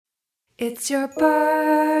It's your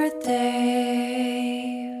birthday.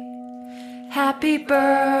 Happy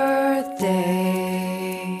birthday.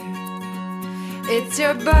 It's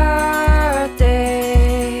your birthday.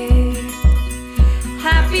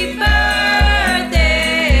 Happy birthday.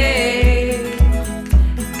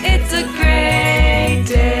 It's a great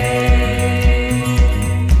day.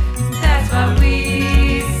 That's what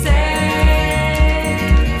we say.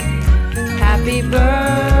 Happy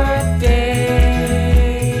birthday.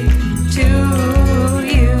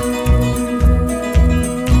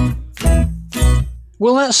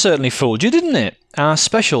 Well, that certainly fooled you, didn't it? Our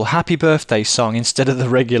special happy birthday song instead of the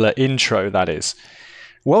regular intro, that is.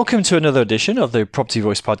 Welcome to another edition of the Property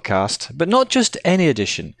Voice podcast, but not just any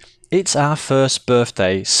edition. It's our first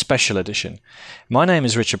birthday special edition. My name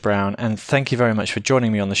is Richard Brown, and thank you very much for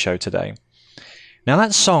joining me on the show today. Now,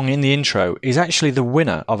 that song in the intro is actually the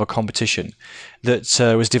winner of a competition that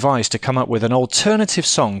was devised to come up with an alternative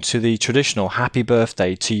song to the traditional Happy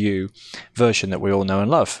Birthday to You version that we all know and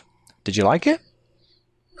love. Did you like it?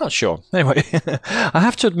 Not sure. Anyway, I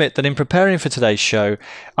have to admit that in preparing for today's show,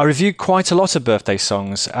 I reviewed quite a lot of birthday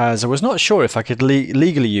songs, as I was not sure if I could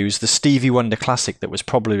legally use the Stevie Wonder classic that was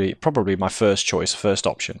probably my first choice, first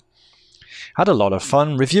option. Had a lot of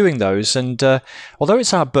fun reviewing those, and although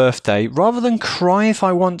it's our birthday, rather than cry if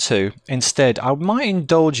I want to, instead I might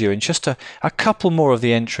indulge you in just a couple more of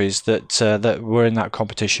the entries that were in that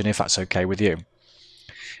competition, if that's okay with you.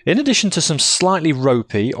 In addition to some slightly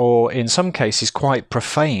ropey, or in some cases quite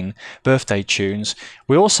profane, birthday tunes,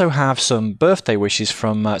 we also have some birthday wishes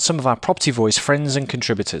from some of our Property Voice friends and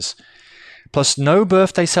contributors. Plus, no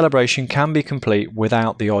birthday celebration can be complete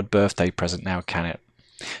without the odd birthday present now, can it?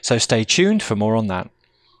 So stay tuned for more on that.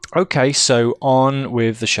 Okay, so on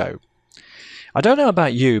with the show. I don't know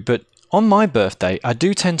about you, but on my birthday, I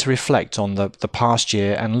do tend to reflect on the past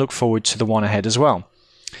year and look forward to the one ahead as well.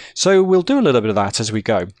 So we'll do a little bit of that as we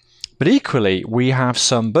go. But equally, we have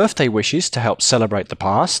some birthday wishes to help celebrate the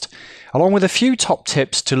past, along with a few top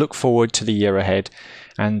tips to look forward to the year ahead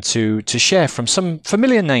and to share from some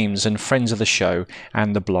familiar names and friends of the show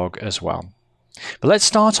and the blog as well. But let's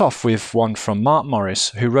start off with one from Mark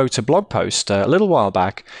Morris, who wrote a blog post a little while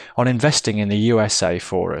back on investing in the USA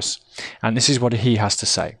for us. And this is what he has to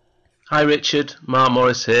say. Hi Richard, Mark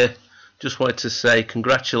Morris here. Just wanted to say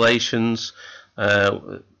congratulations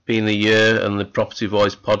being the year and the Property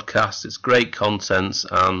Voice podcast. It's great content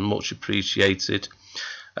and much appreciated.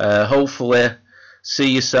 Hopefully see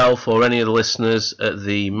yourself or any of the listeners at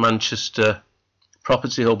the Manchester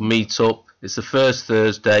Property Hub meetup. It's the first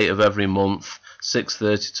Thursday of every month,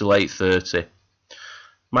 6:30 to 8:30.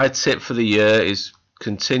 My tip for the year is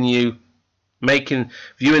continue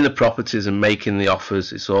viewing the properties and making the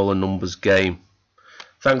offers. It's all a numbers game.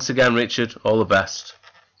 Thanks again, Richard. All the best.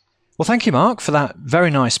 Well, thank you, Mark, for that very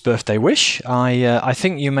nice birthday wish. I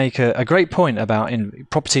think you make a great point about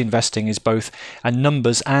property investing is both a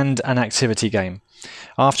numbers and an activity game.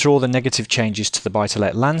 After all the negative changes to the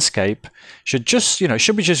buy-to-let landscape, should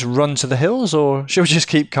we just run to the hills, or should we just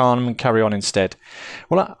keep calm and carry on instead?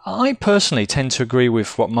 Well, I personally tend to agree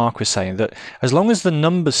with what Mark was saying, that as long as the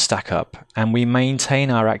numbers stack up and we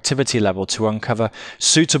maintain our activity level to uncover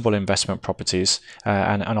suitable investment properties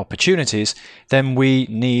and opportunities, then we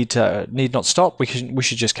need not stop. We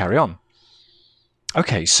should just carry on.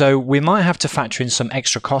 Okay, so we might have to factor in some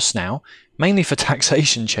extra costs now, mainly for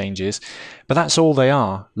taxation changes, but that's all they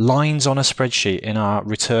are, lines on a spreadsheet in our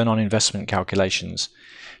return on investment calculations.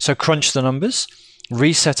 So crunch the numbers,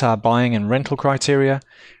 reset our buying and rental criteria,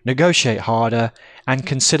 negotiate harder, and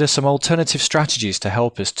consider some alternative strategies to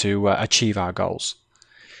help us to achieve our goals.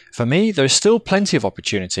 For me, there is still plenty of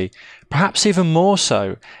opportunity, perhaps even more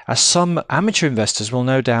so, as some amateur investors will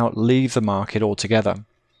no doubt leave the market altogether.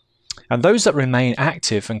 And those that remain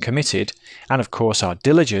active and committed, and of course are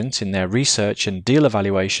diligent in their research and deal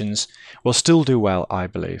evaluations, will still do well, I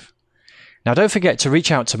believe. Now, don't forget to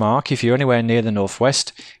reach out to Mark if you're anywhere near the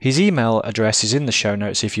Northwest. His email address is in the show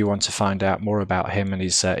notes if you want to find out more about him and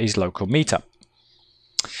his local meetup.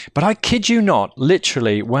 But I kid you not,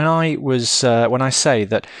 literally, when I say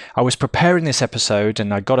that I was preparing this episode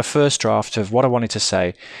and I got a first draft of what I wanted to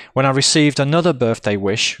say, when I received another birthday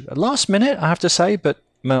wish, last minute, I have to say, but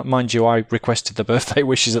mind you, I requested the birthday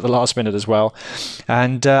wishes at the last minute as well,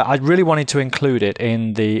 and I really wanted to include it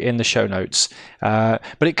in the show notes.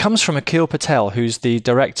 But it comes from Akhil Patel, who's the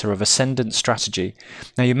director of Ascendant Strategy.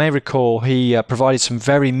 Now, you may recall he provided some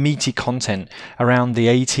very meaty content around the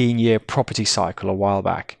 18-year property cycle a while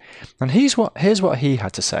back, and here's what he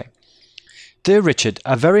had to say. Dear Richard,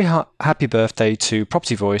 a very happy birthday to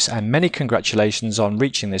Property Voice and many congratulations on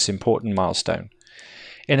reaching this important milestone.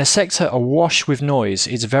 In a sector awash with noise,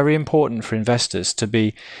 it's very important for investors to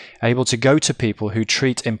be able to go to people who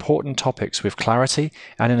treat important topics with clarity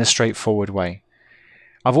and in a straightforward way.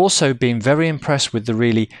 I've also been very impressed with the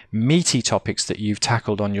really meaty topics that you've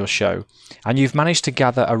tackled on your show, and you've managed to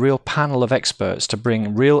gather a real panel of experts to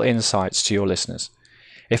bring real insights to your listeners.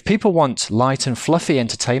 If people want light and fluffy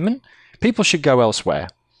entertainment, people should go elsewhere.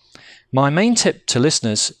 My main tip to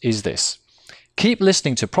listeners is this. Keep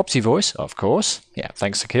listening to Property Voice, of course. Yeah,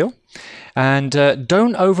 thanks, Akil. And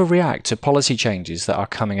don't overreact to policy changes that are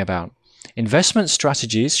coming about. Investment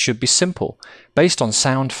strategies should be simple, based on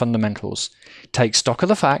sound fundamentals. Take stock of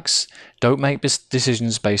the facts. Don't make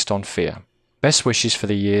decisions based on fear. Best wishes for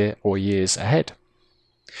the year or years ahead.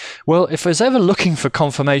 Well, if I was ever looking for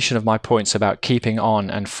confirmation of my points about keeping on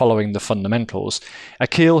and following the fundamentals,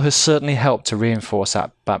 Akil has certainly helped to reinforce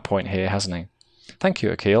that point here, hasn't he? Thank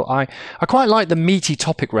you, Akil. I quite like the meaty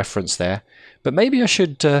topic reference there, but maybe I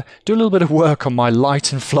should do a little bit of work on my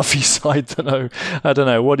light and fluffy side. I don't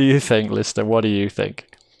know. What do you think, listener? What do you think?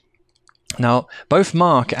 Now, both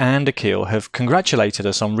Mark and Akil have congratulated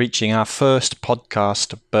us on reaching our first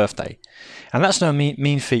podcast birthday. And that's no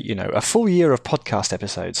mean feat, a full year of podcast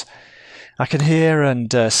episodes. I can hear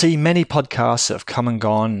and see many podcasts that have come and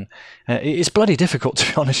gone. It's bloody difficult,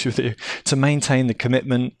 to be honest with you, to maintain the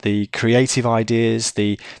commitment, the creative ideas,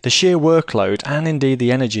 the sheer workload, and indeed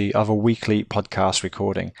the energy of a weekly podcast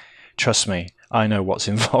recording. Trust me, I know what's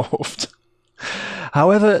involved.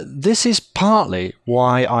 However, this is partly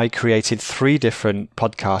why I created 3 different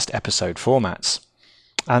podcast episode formats.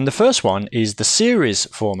 And the first one is the series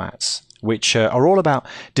formats, which are all about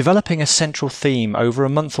developing a central theme over a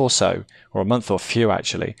month or so, or a month or few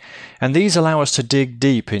actually. And these allow us to dig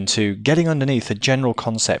deep into getting underneath a general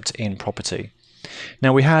concept in property.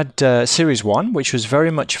 Now, we had Series 1, which was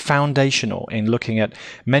very much foundational in looking at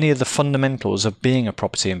many of the fundamentals of being a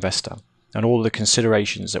property investor and all the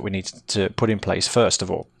considerations that we need to put in place first of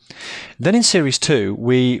all. Then in Series 2,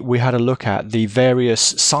 we had a look at the various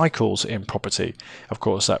cycles in property. Of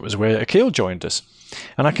course, that was where Akil joined us.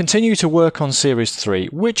 And I continue to work on Series 3,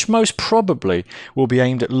 which most probably will be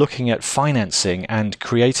aimed at looking at financing and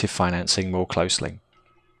creative financing more closely.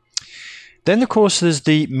 Then, of course, there's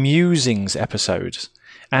the musings episodes.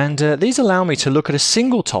 And these allow me to look at a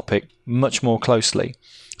single topic much more closely.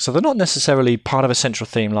 So they're not necessarily part of a central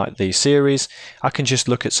theme like the series. I can just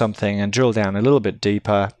look at something and drill down a little bit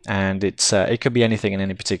deeper, and it could be anything in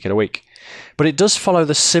any particular week. But it does follow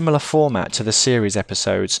the similar format to the series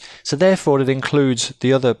episodes, so therefore it includes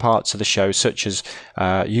the other parts of the show, such as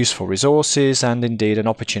useful resources and indeed an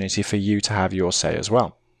opportunity for you to have your say as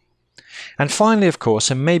well. And finally, of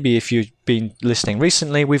course, and maybe if you've been listening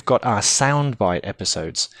recently, we've got our soundbite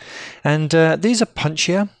episodes. And these are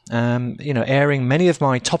punchier, airing many of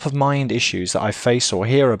my top-of-mind issues that I face or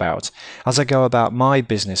hear about as I go about my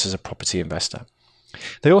business as a property investor.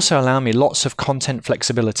 They also allow me lots of content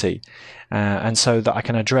flexibility, and so that I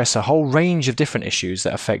can address a whole range of different issues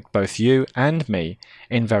that affect both you and me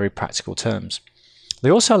in very practical terms. They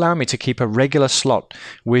also allow me to keep a regular slot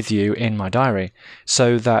with you in my diary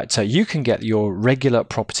so that you can get your regular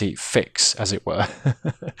property fix, as it were.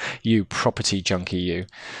 You property junkie, you.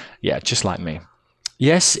 Yeah, just like me.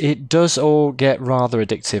 Yes, it does all get rather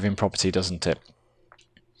addictive in property, doesn't it?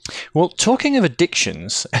 Well, talking of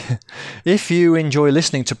addictions, if you enjoy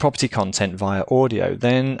listening to property content via audio,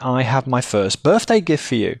 then I have my first birthday gift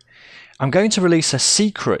for you. I'm going to release a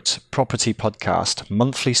secret property podcast,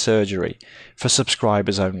 Monthly Surgery, for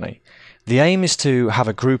subscribers only. The aim is to have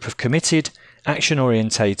a group of committed,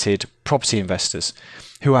 action-orientated property investors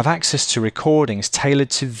who have access to recordings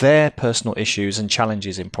tailored to their personal issues and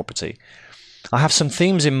challenges in property. I have some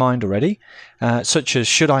themes in mind already, such as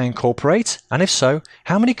should I incorporate, and if so,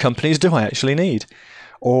 how many companies do I actually need?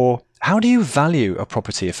 Or how do you value a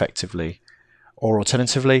property effectively? Or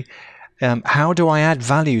alternatively, how do I add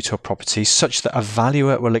value to a property such that a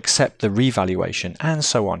valuer will accept the revaluation, and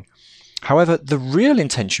so on. However, the real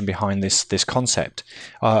intention behind this concept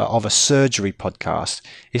of a surgery podcast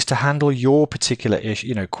is to handle your particular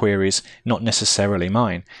queries, not necessarily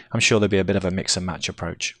mine. I'm sure there'll be a bit of a mix and match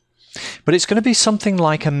approach. But it's going to be something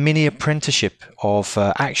like a mini apprenticeship of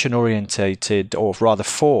action-orientated, or rather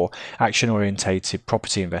for action-orientated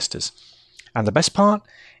property investors. And the best part?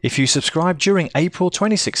 If you subscribe during April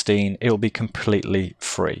 2016, it will be completely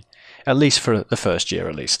free. At least for the first year,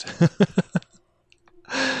 at least.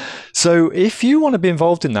 So if you want to be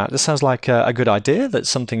involved in that, this sounds like a good idea. That's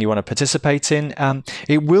something you want to participate in.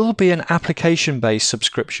 It will be an application-based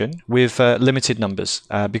subscription with limited numbers,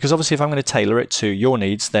 because obviously if I'm going to tailor it to your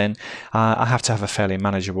needs, then I have to have a fairly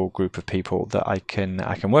manageable group of people that I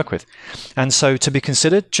can work with. And so to be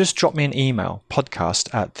considered, just drop me an email,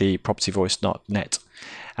 podcast@thepropertyvoice.net.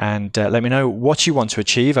 And let me know what you want to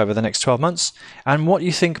achieve over the next 12 months and what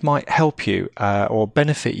you think might help you or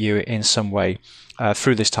benefit you in some way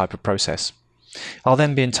through this type of process. I'll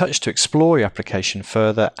then be in touch to explore your application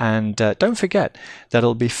further, and don't forget that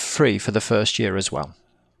it'll be free for the first year as well.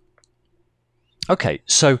 Okay,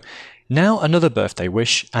 so now another birthday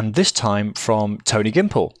wish, and this time from Tony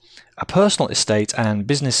Gimple, a personal estate and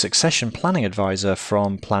business succession planning advisor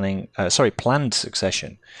from Planned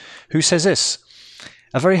Succession, who says this: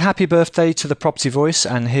 "A very happy birthday to the Property Voice,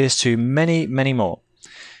 and here's to many, many more.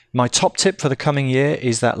 My top tip for the coming year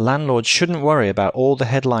is that landlords shouldn't worry about all the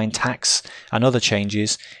headline tax and other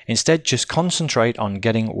changes. Instead, just concentrate on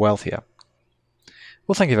getting wealthier."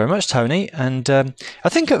 Well, thank you very much, Tony. And I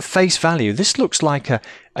think at face value, this looks like a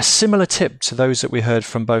similar tip to those that we heard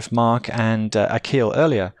from both Mark and Akil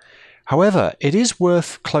earlier. However, it is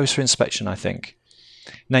worth closer inspection, I think.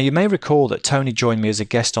 Now, you may recall that Tony joined me as a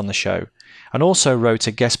guest on the show and also wrote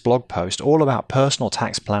a guest blog post all about personal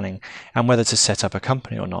tax planning and whether to set up a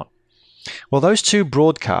company or not. Well, those two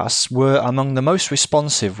broadcasts were among the most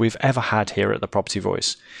responsive we've ever had here at the Property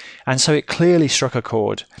Voice, and so it clearly struck a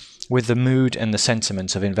chord with the mood and the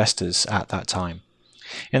sentiment of investors at that time.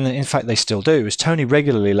 And in fact, they still do, as Tony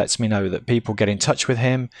regularly lets me know that people get in touch with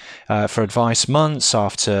him for advice months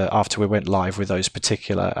after we went live with those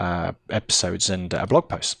particular episodes and blog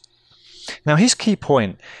posts. Now, his key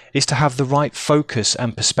point is to have the right focus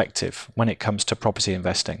and perspective when it comes to property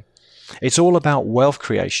investing. It's all about wealth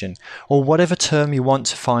creation, or whatever term you want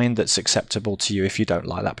to find that's acceptable to you if you don't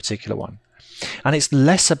like that particular one. And it's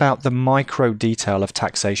less about the micro detail of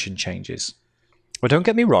taxation changes. Well, don't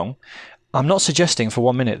get me wrong, I'm not suggesting for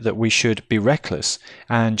 1 minute that we should be reckless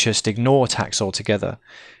and just ignore tax altogether,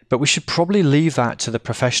 but we should probably leave that to the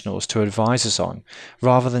professionals to advise us on,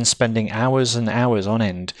 rather than spending hours and hours on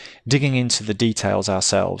end digging into the details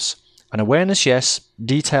ourselves. And awareness, yes.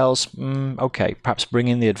 Details, okay, perhaps bring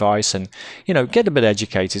in the advice and, get a bit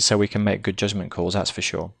educated so we can make good judgment calls, that's for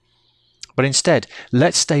sure. But instead,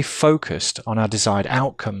 let's stay focused on our desired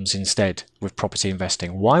outcomes instead with property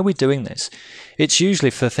investing. Why are we doing this? It's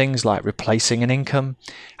usually for things like replacing an income,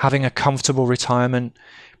 having a comfortable retirement,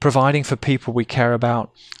 providing for people we care about,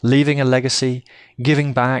 leaving a legacy,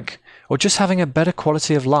 giving back, or just having a better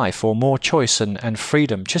quality of life or more choice and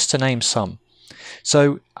freedom, just to name some.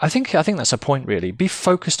 So I think that's a point really. Be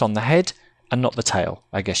focused on the head and not the tail,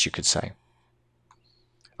 I guess you could say.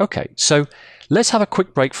 Okay, so let's have a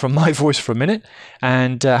quick break from my voice for a minute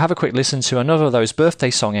and have a quick listen to another of those birthday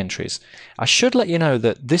song entries. I should let you know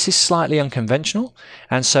that this is slightly unconventional,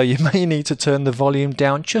 and so you may need to turn the volume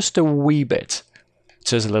down just a wee bit.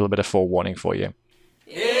 So there's a little bit of forewarning for you.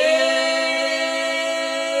 It's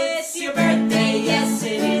your birthday, yes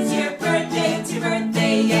it is your birthday, it's your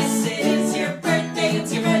birthday, yes it is your birthday,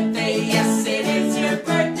 it's your birthday, yes it is your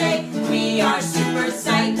birthday. We are super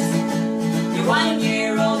psyched. You're 1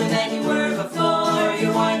 year older than you were before.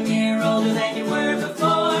 You're 1 year older than you were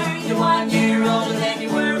before. You're 1 year older than you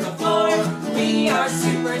were before. We are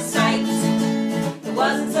super psyched. It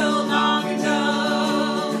wasn't so long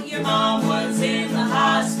ago. Your mom was in the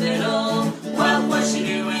hospital. What was she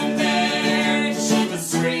doing there? She was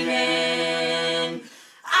screaming,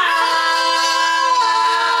 ah!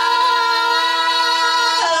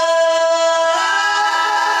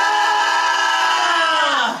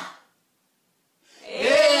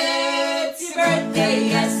 It's your birthday,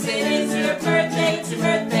 yes it is your birthday. It's your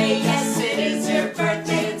birthday, yes it is your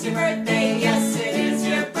birthday. It's your birthday, yes it is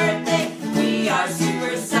your birthday. We are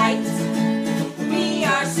super psyched. We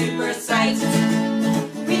are super psyched.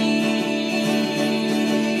 We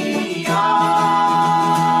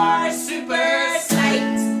are super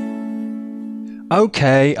psyched.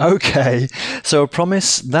 Okay. So I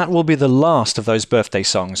promise that will be the last of those birthday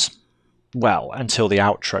songs. Well, until the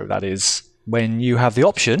outro, that is. When you have the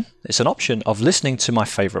option, it's an option of listening to my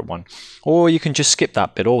favourite one. Or you can just skip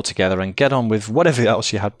that bit altogether and get on with whatever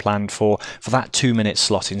else you had planned for that 2-minute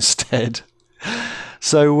slot instead.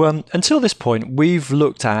 So until this point, we've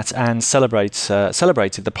looked at and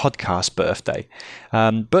celebrated the podcast birthday.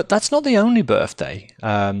 But that's not the only birthday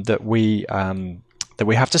that that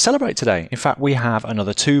we have to celebrate today. In fact, we have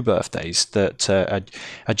another 2 birthdays that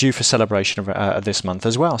are due for celebration of this month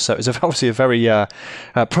as well. So it was obviously a very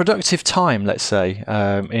productive time, let's say,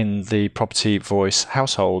 in the Property Voice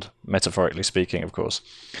household, metaphorically speaking, of course.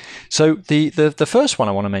 So the first one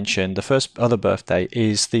I want to mention, the first other birthday,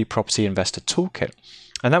 is the Property Investor Toolkit.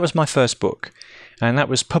 And that was my first book. And that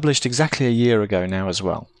was published exactly a year ago now as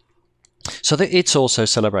well. So it's also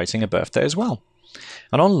celebrating a birthday as well.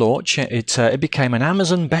 And on launch, it became an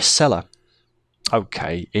Amazon bestseller.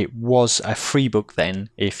 Okay, it was a free book then,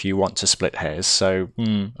 if you want to split hairs. So,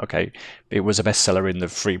 okay, it was a bestseller in the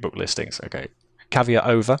free book listings. Okay, caveat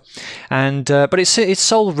over. And but it's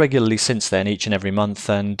sold regularly since then, each and every month.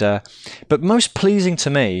 And but most pleasing to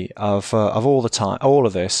me of all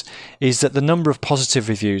of this is that the number of positive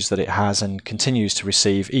reviews that it has and continues to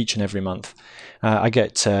receive each and every month. I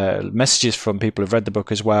get messages from people who've read the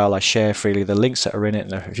book as well. I share freely the links that are in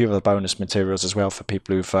it and a few other bonus materials as well for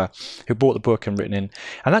people who bought the book and written in.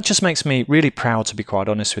 And that just makes me really proud, to be quite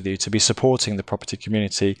honest with you, to be supporting the property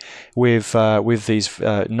community with these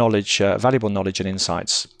valuable knowledge and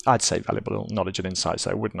insights. I'd say valuable knowledge and insights,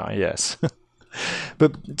 though, wouldn't I? Yes.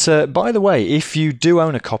 But by the way, if you do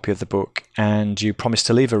own a copy of the book and you promise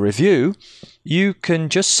to leave a review, you can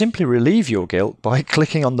just simply relieve your guilt by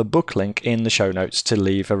clicking on the book link in the show notes to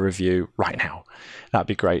leave a review right now. That'd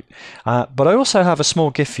be great. But I also have a small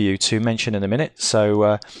gift for you to mention in a minute.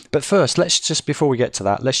 So, but first, before we get to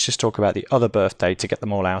that, let's just talk about the other birthday to get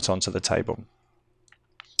them all out onto the table.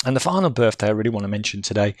 And the final birthday I really want to mention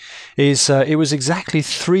today is it was exactly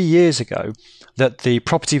 3 years ago that the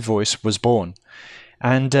Property Voice was born.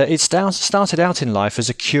 And it started out in life as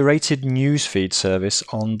a curated newsfeed service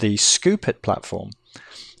on the Scoop.it platform.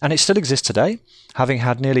 And it still exists today, having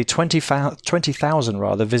had nearly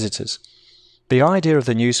 20,000 visitors. The idea of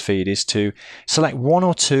the newsfeed is to select 1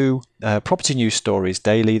 or 2 property news stories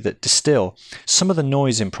daily that distill some of the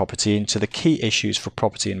noise in property into the key issues for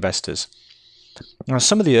property investors. Now,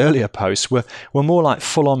 some of the earlier posts were more like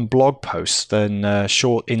full-on blog posts than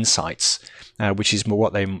short insights, which is more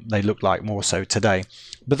what they look like more so today.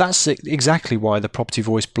 But that's exactly why the Property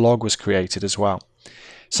Voice blog was created as well.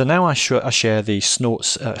 So now I share the short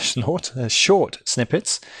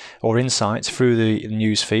snippets or insights through the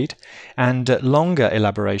news feed, and longer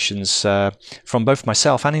elaborations from both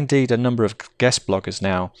myself and indeed a number of guest bloggers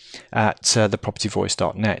now at the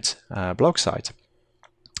propertyvoice.net blog site.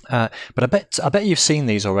 But I bet you've seen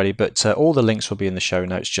these already, but all the links will be in the show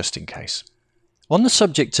notes just in case. On the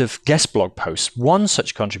subject of guest blog posts, one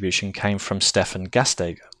such contribution came from Stefan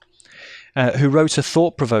Gasteger, who wrote a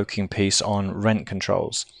thought-provoking piece on rent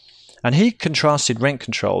controls. And he contrasted rent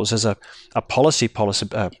controls as a policy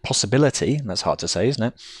possibility, that's hard to say, isn't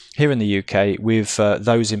it, here in the UK with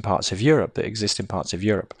those in parts of Europe that exist in parts of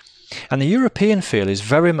Europe. And the European feel is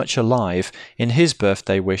very much alive in his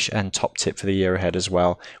birthday wish and top tip for the year ahead as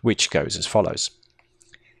well, which goes as follows.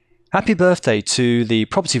 Happy birthday to the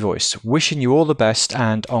Property Voice, wishing you all the best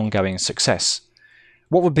and ongoing success.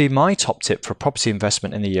 What would be my top tip for property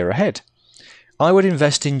investment in the year ahead? I would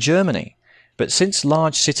invest in Germany, but since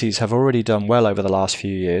large cities have already done well over the last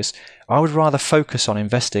few years, I would rather focus on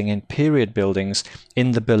investing in period buildings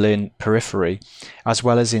in the Berlin periphery, as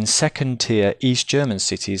well as in second-tier East German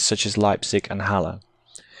cities such as Leipzig and Halle.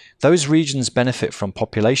 Those regions benefit from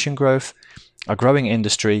population growth, a growing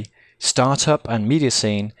industry, startup and media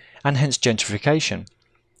scene, and hence gentrification.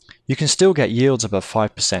 You can still get yields above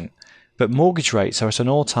 5%, but mortgage rates are at an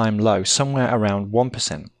all-time low, somewhere around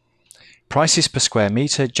 1%. Prices per square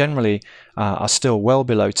metre generally are still well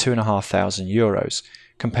below €2,500,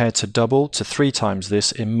 compared to double to 3 times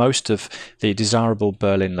this in most of the desirable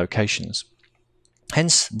Berlin locations.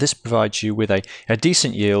 Hence, this provides you with a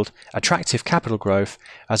decent yield, attractive capital growth,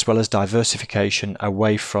 as well as diversification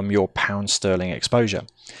away from your pound sterling exposure.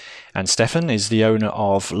 And Stefan is the owner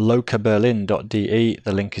of lokaberlin.de.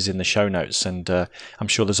 The link is in the show notes, and I'm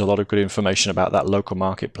sure there's a lot of good information about that local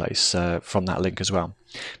marketplace from that link as well.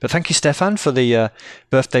 But thank you, Stefan, for the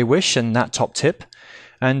birthday wish and that top tip.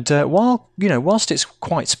 And whilst it's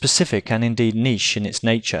quite specific and indeed niche in its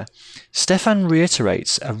nature, Stefan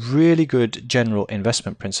reiterates a really good general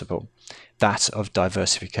investment principle, that of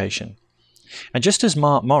diversification. And just as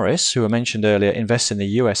Mark Morris, who I mentioned earlier, invests in the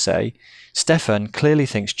USA, Stefan clearly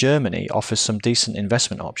thinks Germany offers some decent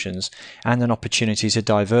investment options and an opportunity to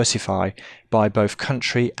diversify by both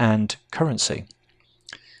country and currency.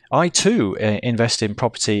 I too invest in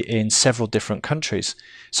property in several different countries,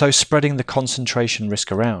 so spreading the concentration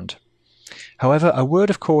risk around. However, a word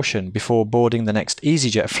of caution before boarding the next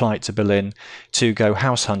EasyJet flight to Berlin to go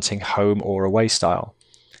house hunting home or away style.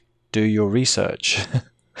 Do your research.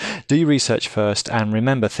 Do your research first, and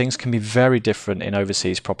remember, things can be very different in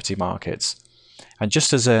overseas property markets. And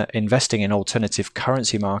just as investing in alternative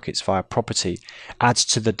currency markets via property adds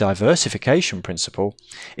to the diversification principle,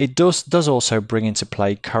 it does also bring into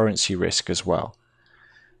play currency risk as well.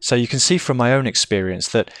 So you can see from my own experience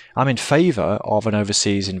that I'm in favour of an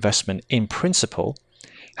overseas investment in principle.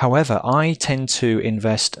 However, I tend to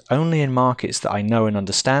invest only in markets that I know and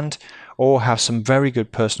understand or have some very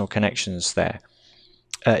good personal connections there.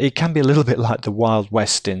 It can be a little bit like the Wild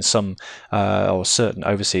West in some or certain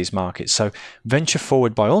overseas markets. So venture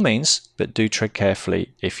forward by all means, but do tread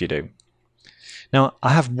carefully if you do. Now, I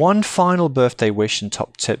have one final birthday wish and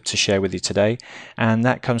top tip to share with you today, and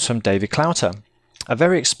that comes from David Clouter, a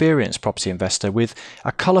very experienced property investor with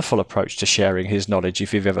a colourful approach to sharing his knowledge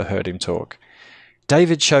if you've ever heard him talk.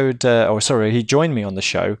 David he joined me on the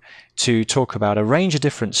show to talk about a range of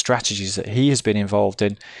different strategies that he has been involved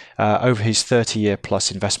in over his 30-year plus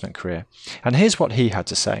investment career. And here's what he had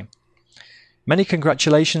to say. Many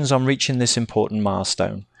congratulations on reaching this important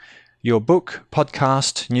milestone. Your book,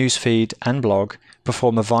 podcast, newsfeed, and blog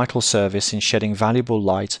perform a vital service in shedding valuable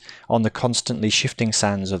light on the constantly shifting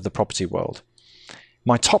sands of the property world.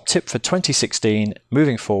 My top tip for 2016,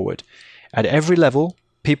 moving forward, at every level,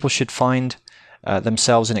 people should find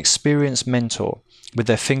themselves an experienced mentor with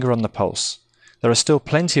their finger on the pulse. There are still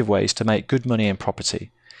plenty of ways to make good money in property,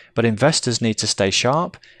 but investors need to stay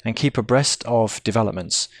sharp and keep abreast of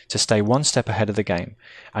developments to stay one step ahead of the game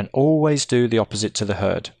and always do the opposite to the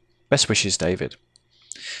herd. Best wishes, David.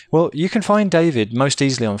 Well, you can find David most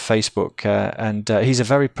easily on Facebook, and he's a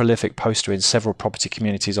very prolific poster in several property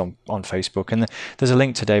communities on Facebook, and there's a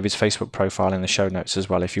link to David's Facebook profile in the show notes as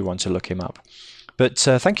well if you want to look him up. But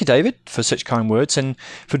thank you, David, for such kind words and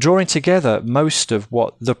for drawing together most of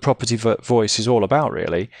what the Property Voice is all about,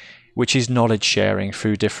 really, which is knowledge sharing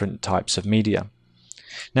through different types of media.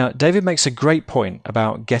 Now, David makes a great point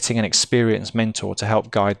about getting an experienced mentor to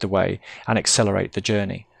help guide the way and accelerate the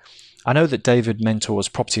journey. I know that David mentors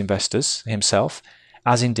property investors himself,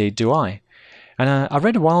 as indeed do I. And I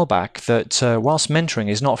read a while back that whilst mentoring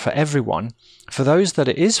is not for everyone, for those that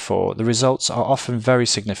it is for, the results are often very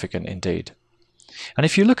significant indeed. And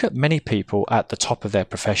if you look at many people at the top of their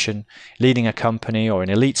profession, leading a company or in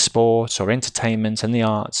elite sports or entertainment and the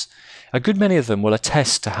arts, a good many of them will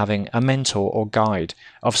attest to having a mentor or guide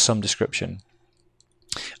of some description.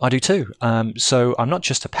 I do too. So I'm not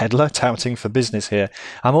just a peddler touting for business here.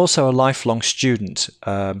 I'm also a lifelong student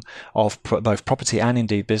of both property and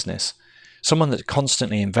indeed business. Someone that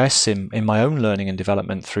constantly invests in my own learning and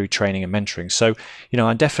development through training and mentoring. So,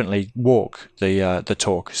 I definitely walk the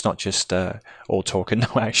talk. It's not just all talk and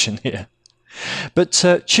no action here.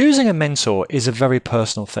 But choosing a mentor is a very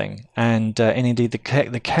personal thing, and indeed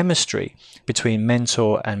the chemistry between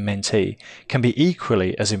mentor and mentee can be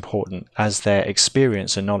equally as important as their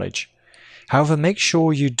experience and knowledge. However, make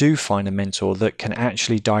sure you do find a mentor that can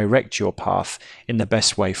actually direct your path in the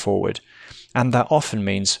best way forward. And that often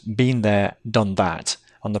means being there, done that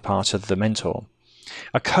on the part of the mentor.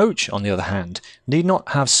 A coach, on the other hand, need not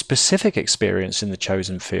have specific experience in the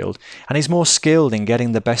chosen field and is more skilled in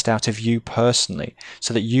getting the best out of you personally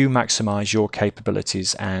so that you maximize your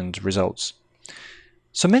capabilities and results.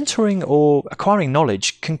 So mentoring or acquiring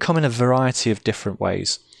knowledge can come in a variety of different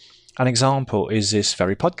ways. An example is this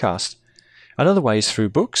very podcast. Another way is through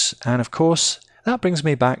books, and of course, that brings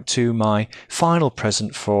me back to my final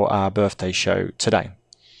present for our birthday show today.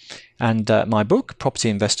 And my book, Property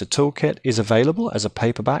Investor Toolkit, is available as a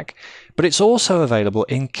paperback, but it's also available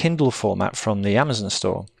in Kindle format from the Amazon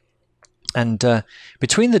store. And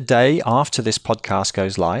between the day after this podcast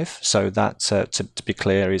goes live, so that, to be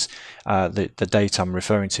clear, is the date I'm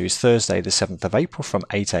referring to is Thursday, the 7th of April from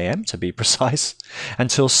 8 a.m. to be precise,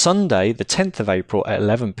 until Sunday, the 10th of April at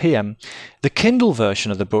 11 p.m., the Kindle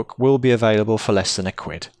version of the book will be available for less than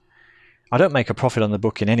 £1. I don't make a profit on the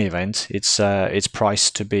book in any event. It's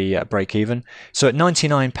priced to be break even. So at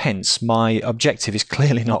 99 pence, my objective is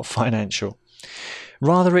clearly not financial.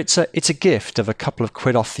 Rather, it's a gift of a couple of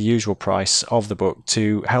quid off the usual price of the book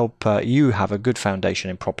to help you have a good foundation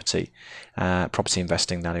in property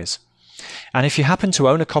investing, that is. And if you happen to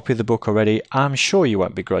own a copy of the book already, I'm sure you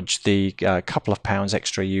won't begrudge the couple of pounds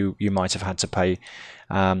extra you might have had to pay.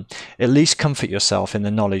 At least comfort yourself in the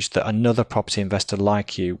knowledge that another property investor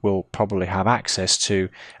like you will probably have access to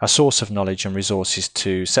a source of knowledge and resources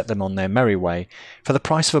to set them on their merry way for the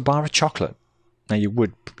price of a bar of chocolate. Now you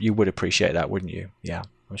would appreciate that, wouldn't you? Yeah,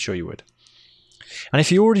 I'm sure you would. And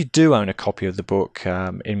if you already do own a copy of the book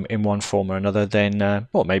in one form or another, then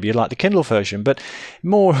maybe you'd like the Kindle version. But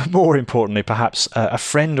more importantly, perhaps a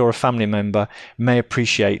friend or a family member may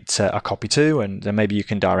appreciate a copy too, and then maybe you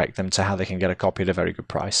can direct them to how they can get a copy at a very good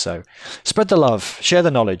price. So spread the love, share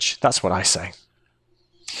the knowledge. That's what I say.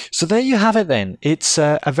 So there you have it then. It's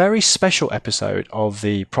a very special episode of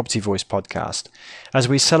the Property Voice podcast as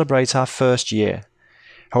we celebrate our first year.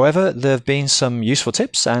 However, there have been some useful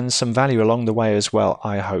tips and some value along the way as well.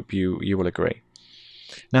 I hope you will agree.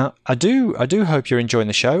 Now, I do hope you're enjoying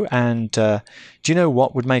the show, and do you know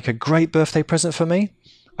what would make a great birthday present for me?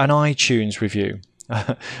 An iTunes review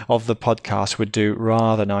of the podcast would do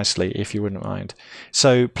rather nicely, if you wouldn't mind.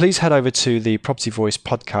 So please head over to the Property Voice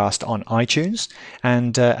podcast on iTunes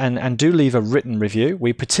and do leave a written review.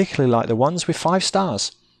 We particularly like the ones with 5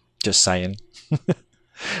 stars. Just saying.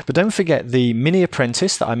 But don't forget the mini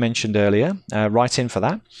apprentice that I mentioned earlier. Write in for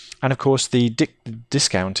that. And of course the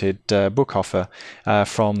discounted book offer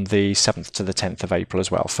from the 7th to the 10th of April as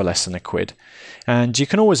well for less than £1. And you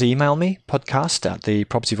can always email me,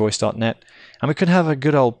 podcast@thepropertyvoice.net, and we can have a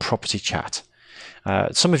good old property chat.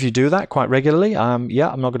 Some of you do that quite regularly. I'm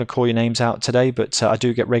not going to call your names out today, but I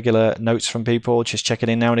do get regular notes from people just checking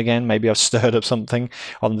in now and again. Maybe I've stirred up something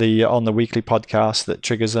on the weekly podcast that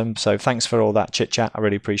triggers them. So thanks for all that chit chat. I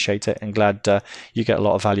really appreciate it, and glad you get a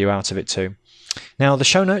lot of value out of it too. Now the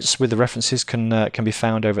show notes with the references can be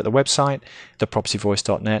found over at the website,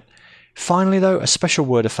 thepropertyvoice.net. Finally, though, a special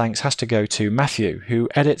word of thanks has to go to Matthew, who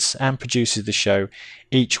edits and produces the show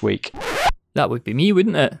each week. That would be me,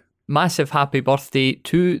 wouldn't it? Massive happy birthday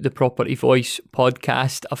to the Property Voice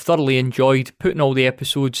podcast. I've thoroughly enjoyed putting all the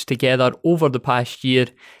episodes together over the past year,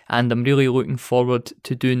 and I'm really looking forward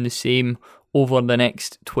to doing the same over the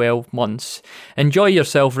next 12 months. Enjoy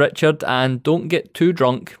yourself, Richard, and don't get too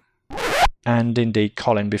drunk. And indeed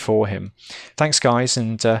Colin before him. Thanks, guys,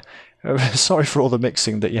 and sorry for all the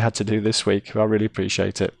mixing that you had to do this week. I really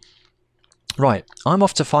appreciate it. Right, I'm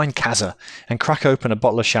off to find Kazza and crack open a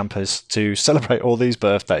bottle of champers to celebrate all these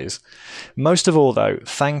birthdays. Most of all, though,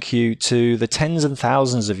 thank you to the tens and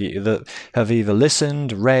thousands of you that have either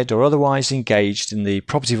listened, read, or otherwise engaged in the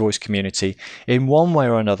Property Voice community in one way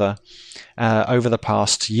or another over the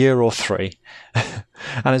past year or 3. And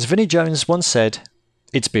as Vinnie Jones once said,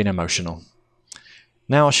 it's been emotional.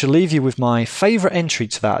 Now I shall leave you with my favourite entry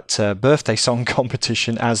to that birthday song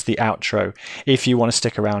competition as the outro, if you want to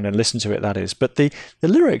stick around and listen to it, that is. But the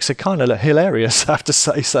lyrics are kind of hilarious, I have to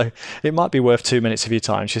say, so it might be worth 2 minutes of your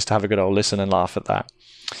time just to have a good old listen and laugh at that.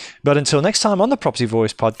 But until next time on the Property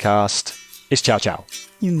Voice podcast, it's ciao ciao.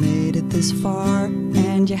 You made it this far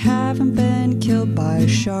and you haven't been killed by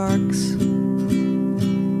sharks.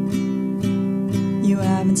 You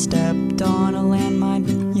haven't stepped on a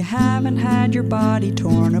landmine. You haven't had your body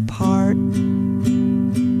torn apart.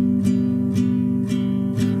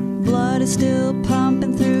 Blood is still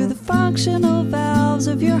pumping through the functional valves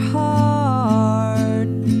of your heart.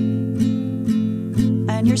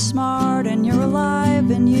 And you're smart and you're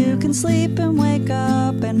alive and you can sleep and wake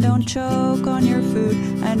up and don't choke on your food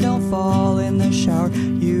and don't fall in the shower.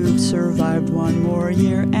 You've survived one more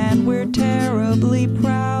year and we're terribly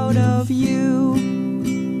proud of you.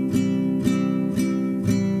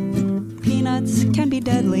 Peanuts can be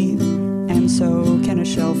deadly, and so can a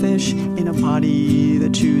shellfish in a body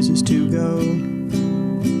that chooses to go.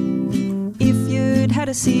 If you'd had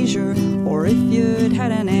a seizure, or if you'd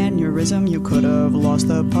had an aneurysm, you could have lost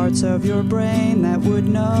the parts of your brain that would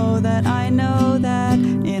know that I know that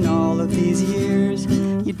in all of these years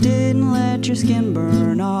you didn't let your skin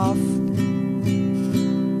burn off.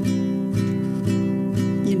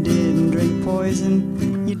 You didn't drink poison.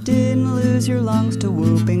 You didn't lose your lungs to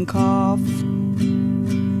whooping cough.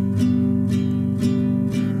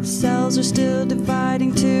 Cells are still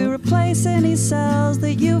dividing to replace any cells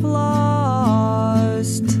that you've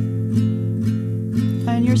lost.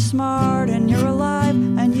 And you're smart and you're alive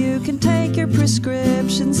and you can take your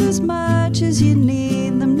prescriptions as much as you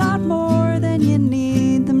need them, not more than you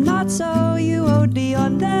need them, not so you OD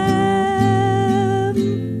on them.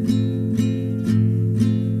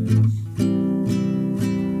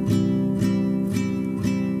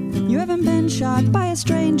 You haven't been shot by a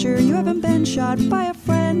stranger, you haven't been shot by a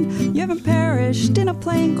friend, you haven't perished in a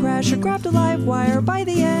plane crash or grabbed a live wire by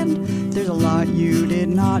the end. There's a lot you did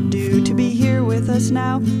not do to be here with us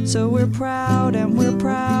now, so we're proud and we're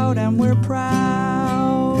proud and we're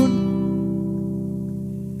proud.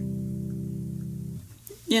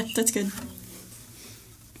 Yeah, that's good.